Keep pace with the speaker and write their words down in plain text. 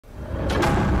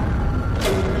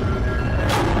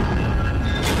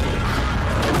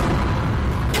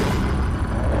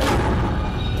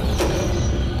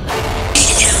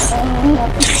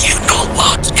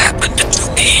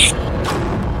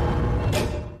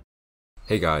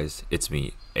Hey guys, it's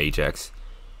me, Ajax,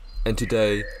 and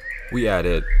today we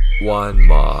added one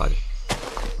mod,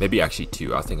 maybe actually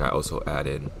two. I think I also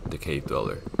added the cave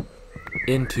dweller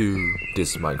into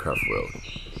this Minecraft world.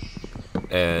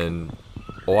 And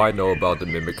all I know about the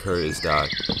mimicker is that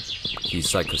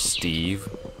he's like a Steve.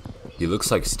 He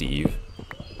looks like Steve,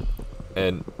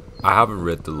 and I haven't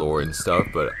read the lore and stuff,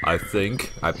 but I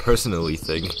personally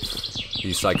think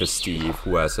he's like a Steve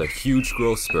who has a huge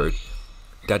growth spurt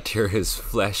that tear his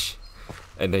flesh,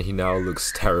 and then he now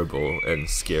looks terrible and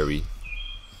scary.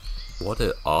 What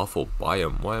an awful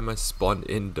biome. Why am I spawned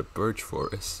in the birch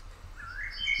forest?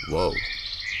 Whoa.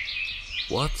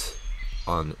 What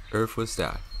on earth was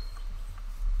that?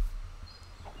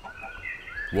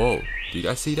 Whoa, do you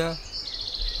guys see that?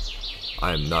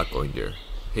 I am not going there.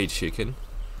 Hey chicken,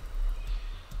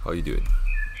 how you doing?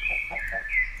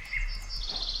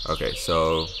 Okay,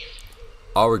 so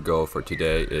our goal for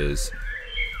today is,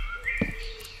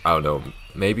 I don't know,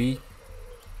 maybe,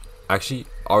 actually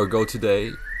our goal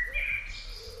today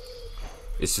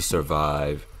is to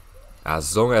survive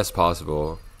as long as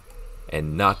possible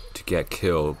and not to get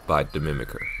killed by the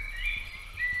mimicker.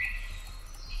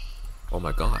 Oh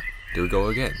my god, there we go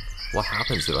again. What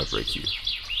happens if I break you?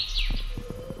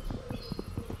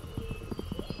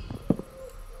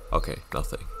 Okay,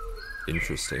 nothing.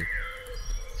 Interesting.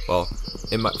 Well,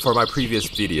 for my previous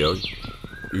video,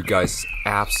 you guys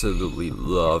absolutely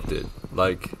loved it.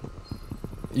 Like,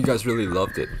 you guys really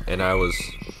loved it, and I was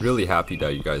really happy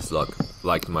that you guys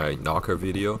liked my knocker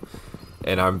video.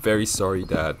 And I'm very sorry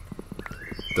that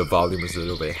the volume is a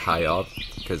little bit high up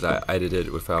because I edited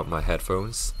it without my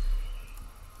headphones.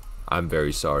 I'm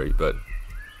very sorry, but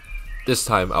this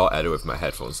time I'll edit with my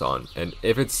headphones on, and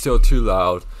if it's still too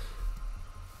loud,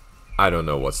 I don't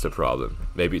know what's the problem.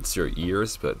 Maybe it's your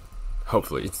ears, but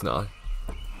hopefully it's not.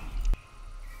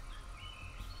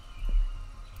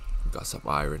 Got some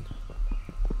iron.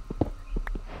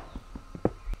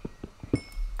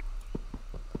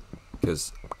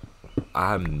 Because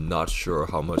I'm not sure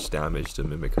how much damage the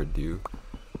mimicker do,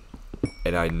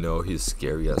 and I know he's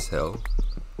scary as hell.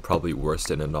 Probably worse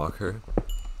than a knocker.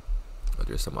 Oh,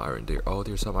 there's some iron there. Oh,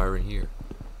 there's some iron here.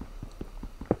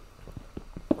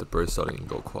 The birds starting to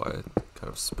go quiet.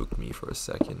 Kind of spooked me for a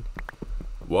second.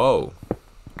 Whoa!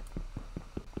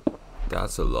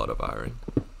 That's a lot of iron.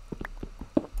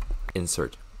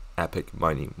 Insert epic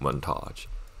mining montage.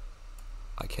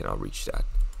 I cannot reach that.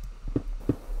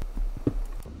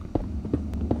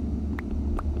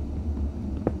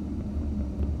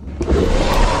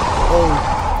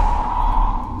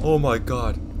 Oh my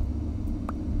god.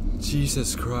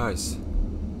 Jesus Christ.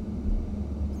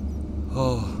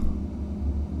 Oh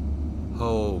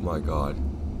my god.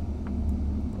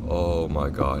 Oh my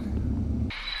god.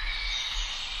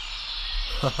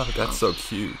 That's so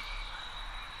cute.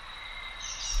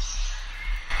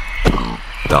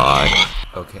 Die.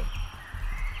 Okay.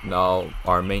 Now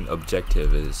our main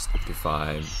objective is to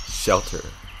find shelter.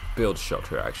 Build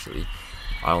shelter actually.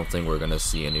 I don't think we're gonna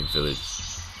see any village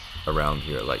around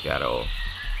here like at all.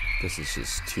 This is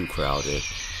just too crowded,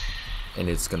 and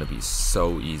it's gonna be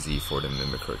so easy for the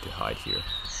mimicker to hide here,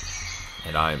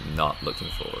 and I'm not looking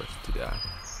forward to that.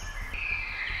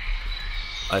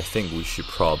 I think we should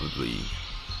probably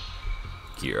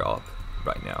gear up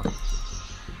right now.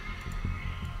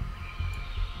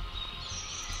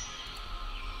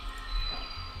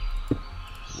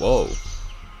 Whoa,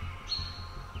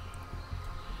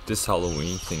 this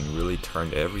Halloween thing really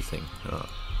turned everything up.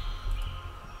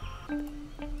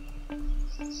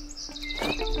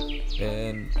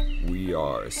 And we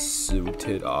are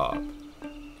suited up.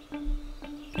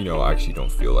 You know, I actually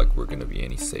don't feel like we're gonna be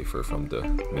any safer from the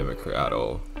mimicker at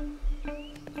all.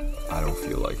 I don't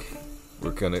feel like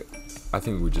we're gonna... I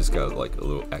think we just got like a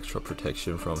little extra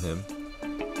protection from him.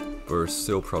 We're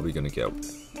still probably gonna get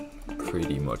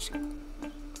pretty much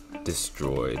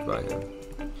destroyed by him.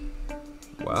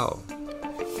 Wow.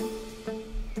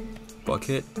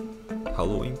 Bucket?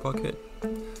 Halloween bucket?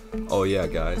 Oh yeah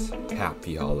guys,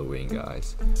 happy Halloween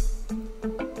guys.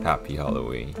 Happy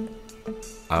Halloween.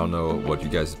 I don't know what you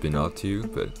guys have been up to,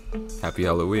 but happy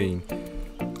Halloween.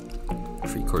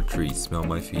 Trick or treat, smell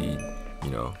my feet, you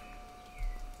know.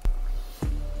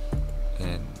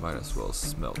 And might as well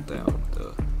smelt down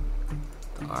the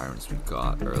irons we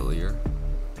got earlier.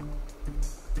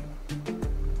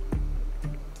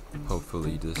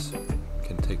 Hopefully this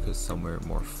can take us somewhere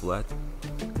more flat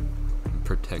and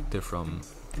protect it from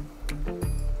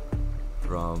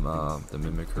the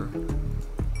mimicker.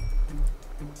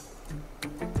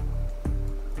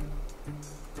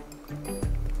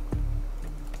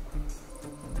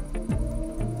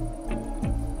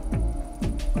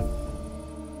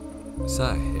 Is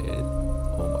that a head?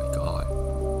 Oh my god.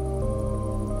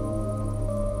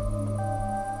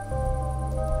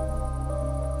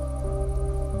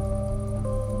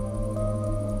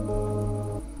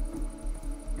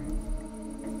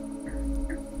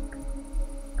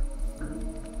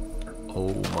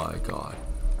 Oh my god.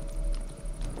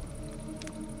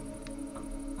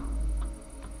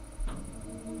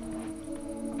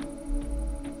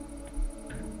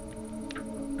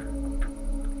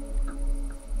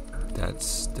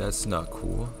 That's not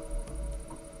cool.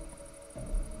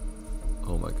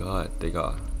 Oh my god, they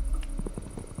got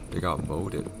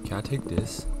molded. Can I take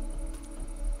this?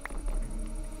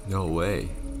 No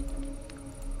way.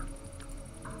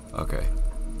 Okay.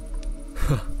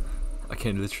 I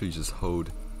can literally just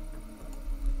hold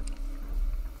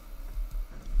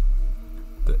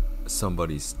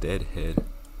somebody's dead head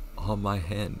on my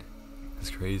hand.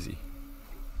 That's crazy.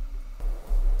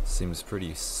 Seems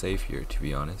pretty safe here, to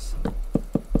be honest.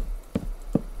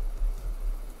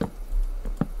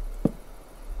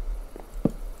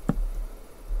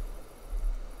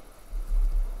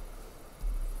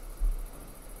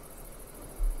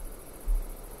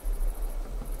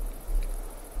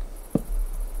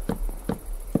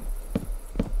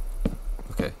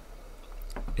 Okay.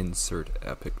 Insert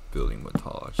epic building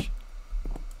montage.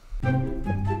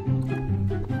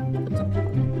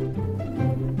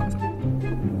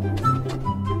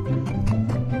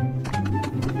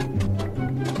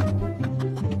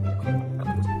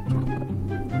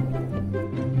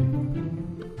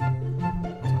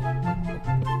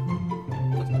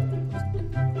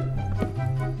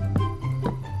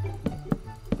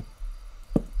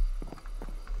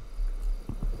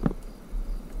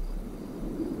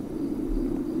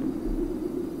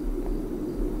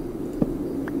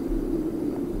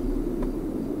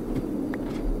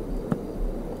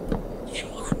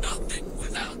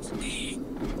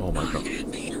 Oh my god.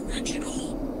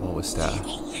 What was that?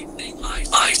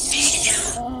 I see you.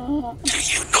 Do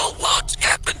you know what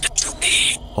happened to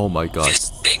me? Oh my god. This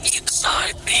thing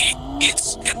inside me,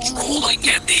 it's controlling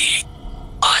me.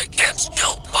 I can't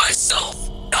help myself.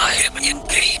 I am in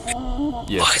pain.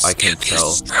 Yes, my I can skin tell.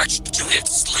 is stretched to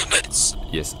its limits.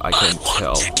 Yes, I can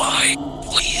tell. I want to die,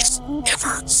 please,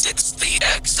 ever since the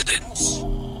accident.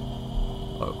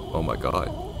 Oh my god.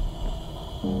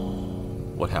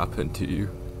 What happened to you?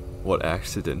 What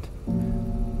accident?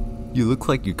 You look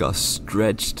like you got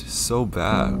stretched so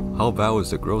bad. How bad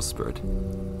was the growth spurt?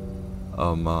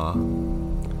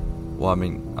 Well, I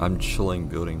mean, I'm chilling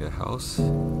building the house.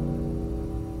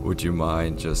 Would you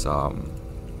mind just,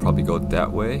 probably go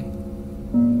that way?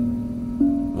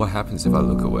 What happens if I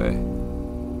look away?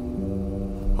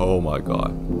 Oh my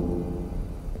god.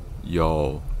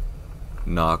 Yo.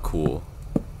 Not cool.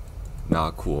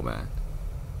 Not cool, man.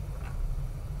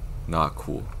 Not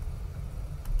cool.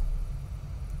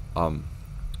 Oh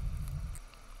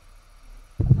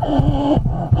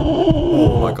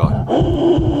my god.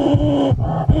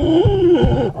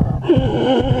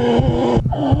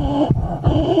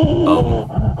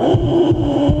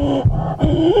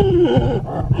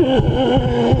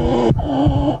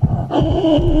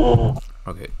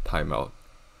 Okay, time out.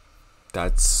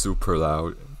 That's super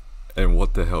loud. And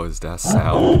what the hell is that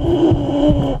sound?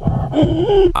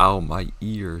 Ow, my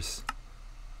ears.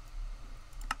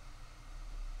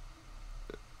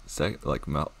 Is that like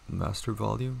master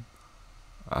volume?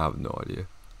 I have no idea.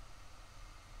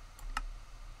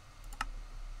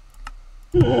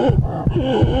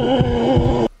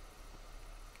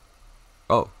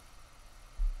 Oh.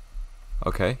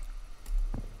 Okay.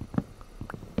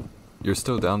 You're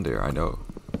still down there, I know.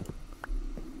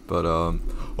 But,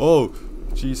 oh!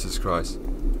 Jesus Christ.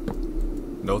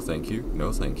 No thank you.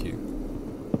 No thank you.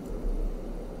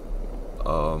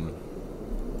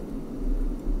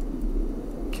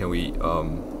 Can we,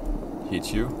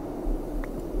 hit you?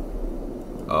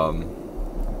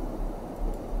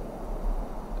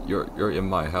 You're in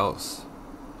my house.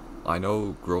 I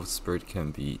know growth spurt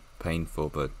can be painful,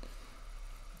 but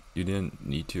you didn't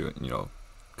need to, you know,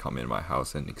 come in my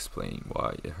house and explain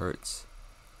why it hurts.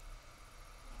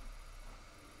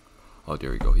 Oh,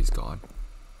 there we go, he's gone.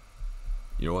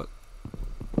 You know what?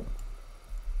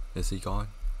 Is he gone?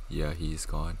 Yeah, he's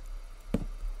gone.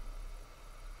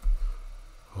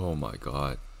 Oh my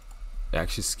god. It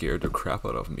actually scared the crap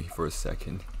out of me for a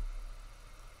second.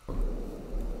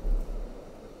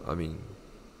 I mean,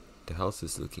 the house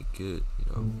is looking good, you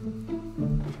know.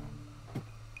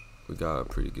 We got a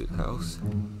pretty good house.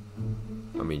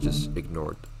 I mean, just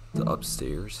ignore the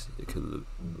upstairs. It could look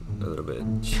a little bit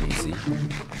cheesy.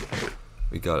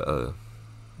 We got a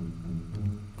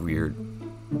weird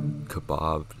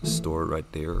kebab store right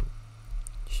there.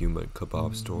 human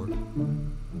kebab store.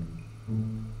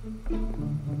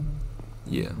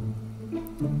 Yeah.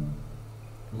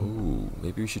 Oh,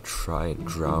 maybe we should try and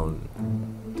drown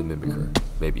the mimicker.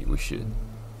 Maybe we should.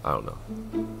 I don't know.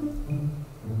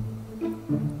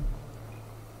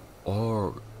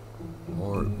 Or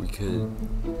we could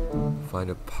find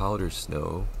a powder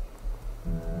snow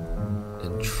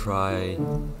and try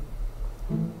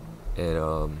and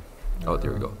oh,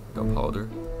 there we go. Got powder.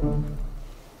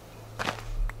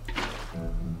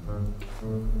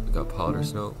 We got powder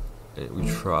snow, and we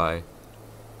try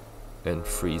and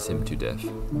freeze him to death.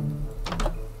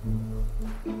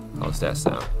 How's that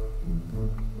sound?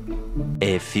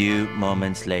 A few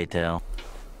moments later.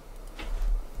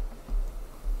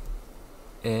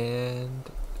 And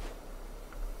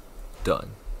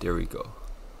done. There we go.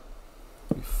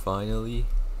 We finally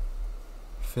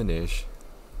finish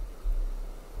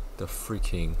the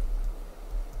freaking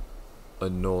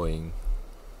annoying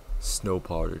snow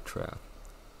powder trap.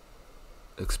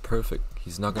 Looks perfect.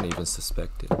 He's not gonna even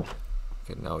suspect it.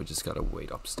 Okay, now we just gotta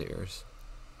wait upstairs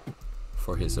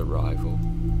for his arrival.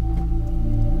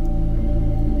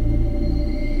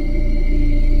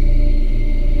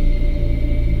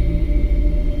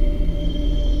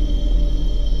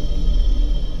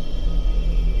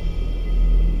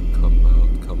 Come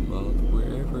out,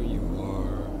 wherever you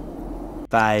are.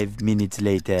 5 minutes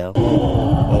later.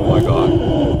 Oh my god.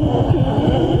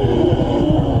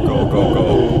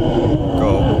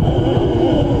 Go.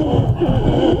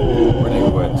 Where he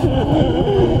went?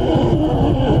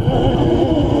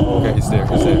 Okay, he's there.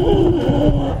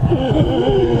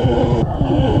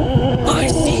 I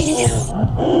see you.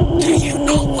 Do you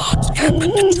know what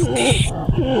happened to me?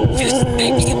 This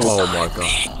thing inside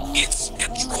me, it's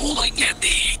controlling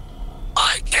me.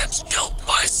 I can't help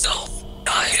myself. I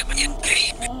am in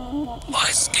pain. My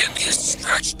skin is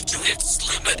stretched to its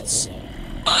limits.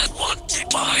 I want to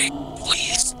die,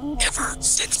 please, ever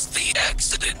since the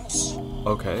accident.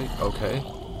 Okay.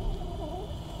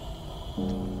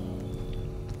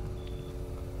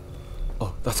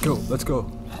 Oh, let's go.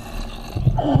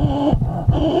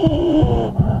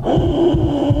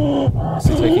 Is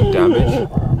he taking damage?